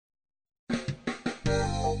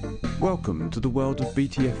Welcome to the world of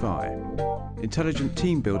BTFI, intelligent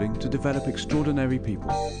team building to develop extraordinary people.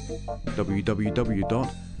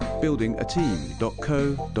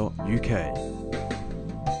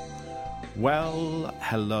 www.buildingateam.co.uk. Well,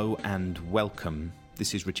 hello and welcome.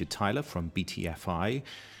 This is Richard Tyler from BTFI,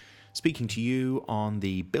 speaking to you on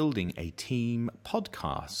the Building a Team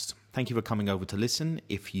podcast. Thank you for coming over to listen.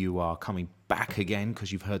 If you are coming back again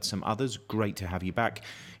because you've heard some others, great to have you back.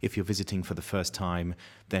 If you're visiting for the first time,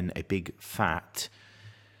 then a big fat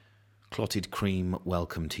clotted cream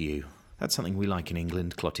welcome to you. That's something we like in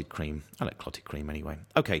England, clotted cream. I like clotted cream anyway.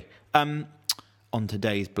 Okay, on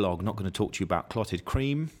today's blog, not going to talk to you about clotted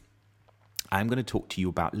cream. I'm going to talk to you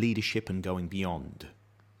about leadership and going beyond.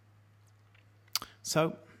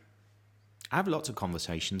 So, I have lots of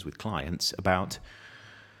conversations with clients about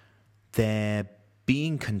their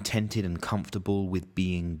being contented and comfortable with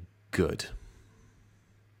being good.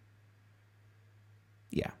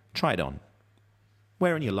 Yeah, try it on.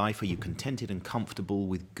 Where in your life are you contented and comfortable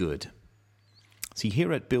with good? See,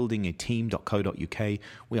 here at buildingateam.co.uk,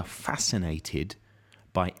 we are fascinated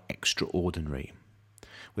by extraordinary.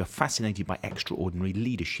 We are fascinated by extraordinary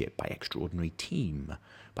leadership, by extraordinary team,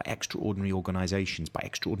 by extraordinary organizations, by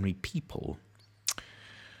extraordinary people.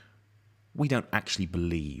 We don't actually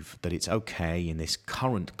believe that it's okay in this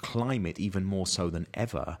current climate, even more so than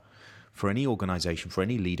ever, for any organization, for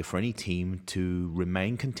any leader, for any team to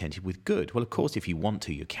remain contented with good. Well, of course, if you want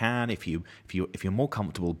to, you can. If you're more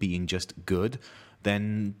comfortable being just good,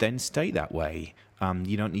 then stay that way.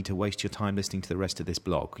 You don't need to waste your time listening to the rest of this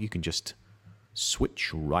blog. You can just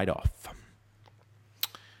switch right off.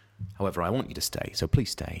 However, I want you to stay, so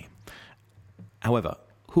please stay. However,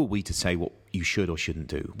 who are we to say what you should or shouldn't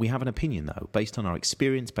do? We have an opinion, though, based on our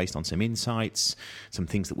experience, based on some insights, some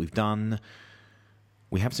things that we've done.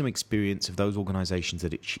 We have some experience of those organizations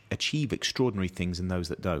that achieve extraordinary things and those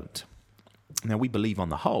that don't. Now, we believe on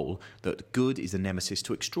the whole that good is a nemesis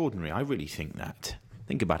to extraordinary. I really think that.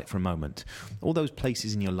 Think about it for a moment. All those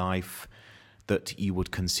places in your life that you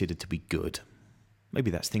would consider to be good. Maybe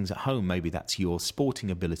that's things at home. Maybe that's your sporting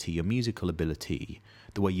ability, your musical ability,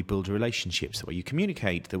 the way you build relationships, the way you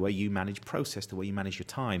communicate, the way you manage process, the way you manage your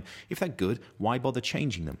time. If they're good, why bother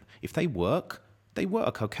changing them? If they work,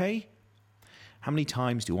 okay? How many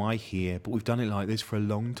times do I hear, but we've done it like this for a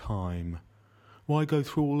long time. Why go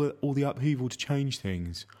through all the upheaval to change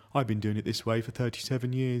things? I've been doing it this way for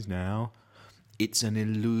 37 years now. It's an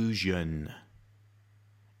illusion.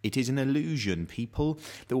 It is an illusion, people.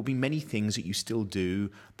 There will be many things that you still do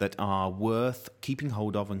that are worth keeping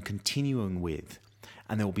hold of and continuing with.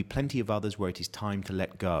 And there will be plenty of others where it is time to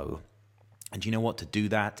let go. And you know what? To do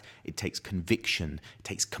that, it takes conviction, it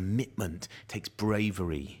takes commitment, it takes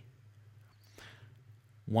bravery.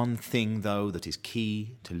 One thing, though, that is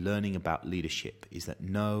key to learning about leadership is that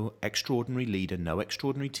no extraordinary leader, no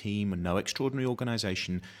extraordinary team, and no extraordinary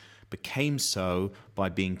organization became so by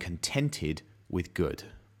being contented with good.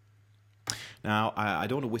 Now, I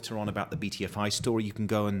don't want to witter on about the BTFI story. You can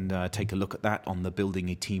go and take a look at that on the Building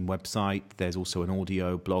a Team website. There's also an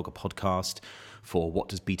audio blog, a podcast for what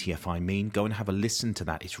does BTFI mean. Go and have a listen to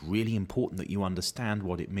that. It's really important that you understand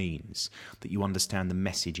what it means, that you understand the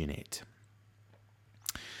message in it.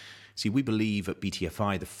 See, we believe at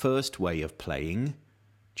BTFI the first way of playing,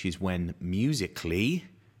 which is when musically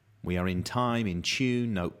we are in time, in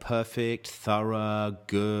tune, note perfect, thorough,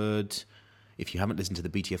 good. If you haven't listened to the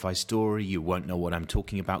BTFI story, you won't know what I'm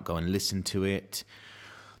talking about. Go and listen to it.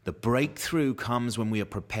 The breakthrough comes when we are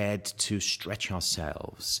prepared to stretch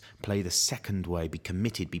ourselves, play the second way, be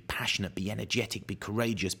committed, be passionate, be energetic, be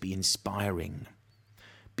courageous, be inspiring,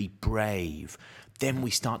 be brave. Then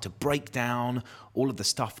we start to break down all of the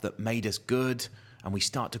stuff that made us good, and we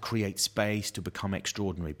start to create space to become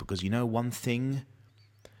extraordinary. Because you know one thing?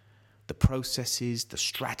 The processes, the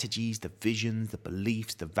strategies, the visions, the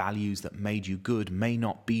beliefs, the values that made you good may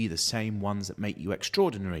not be the same ones that make you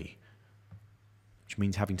extraordinary, which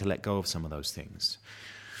means having to let go of some of those things.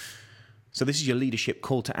 So this is your leadership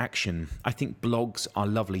call to action. I think blogs are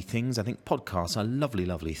lovely things. I think podcasts are lovely,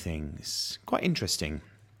 lovely things. Quite interesting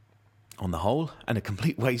on the whole, and a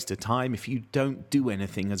complete waste of time if you don't do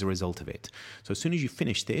anything as a result of it. So as soon as you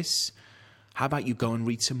finish this, how about you go and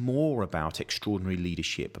read some more about extraordinary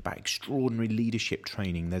leadership, about extraordinary leadership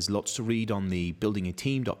training? There's lots to read on the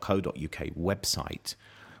buildingateam.co.uk website.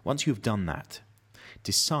 Once you've done that,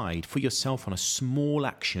 decide for yourself on a small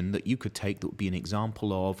action that you could take that would be an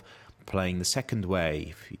example of playing the second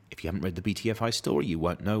way. If you haven't read the BTFI story, you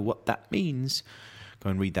won't know what that means. Go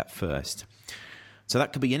and read that first. So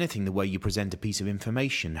that could be anything, the way you present a piece of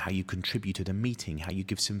information, how you contribute at a meeting, how you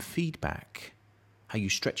give some feedback, how you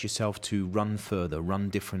stretch yourself to run further, run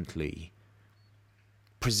differently,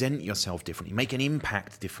 present yourself differently, make an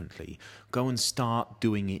impact differently. Go and start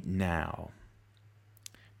doing it now.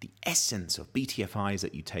 The essence of BTFI is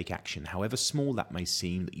that you take action, however small that may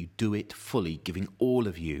seem, that you do it fully, giving all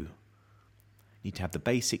of you. You need to have the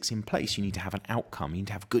basics in place. You need to have an outcome. You need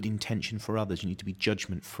to have good intention for others. You need to be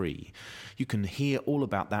judgment-free. You can hear all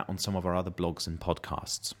about that on some of our other blogs and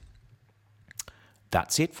podcasts.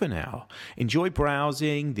 That's it for now. Enjoy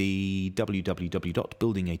browsing the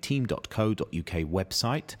www.buildingateam.co.uk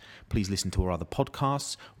website. Please listen to our other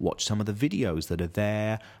podcasts. Watch some of the videos that are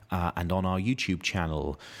there and on our YouTube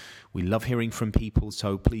channel. We love hearing from people,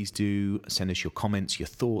 so please do send us your comments, your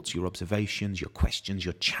thoughts, your observations, your questions,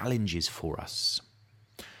 your challenges for us.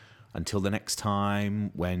 Until the next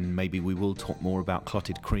time, when maybe we will talk more about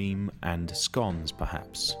clotted cream and scones,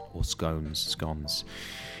 perhaps, or scones.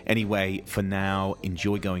 Anyway, for now,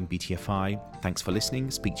 enjoy going BTFI. Thanks for listening.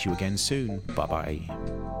 Speak to you again soon. Bye-bye.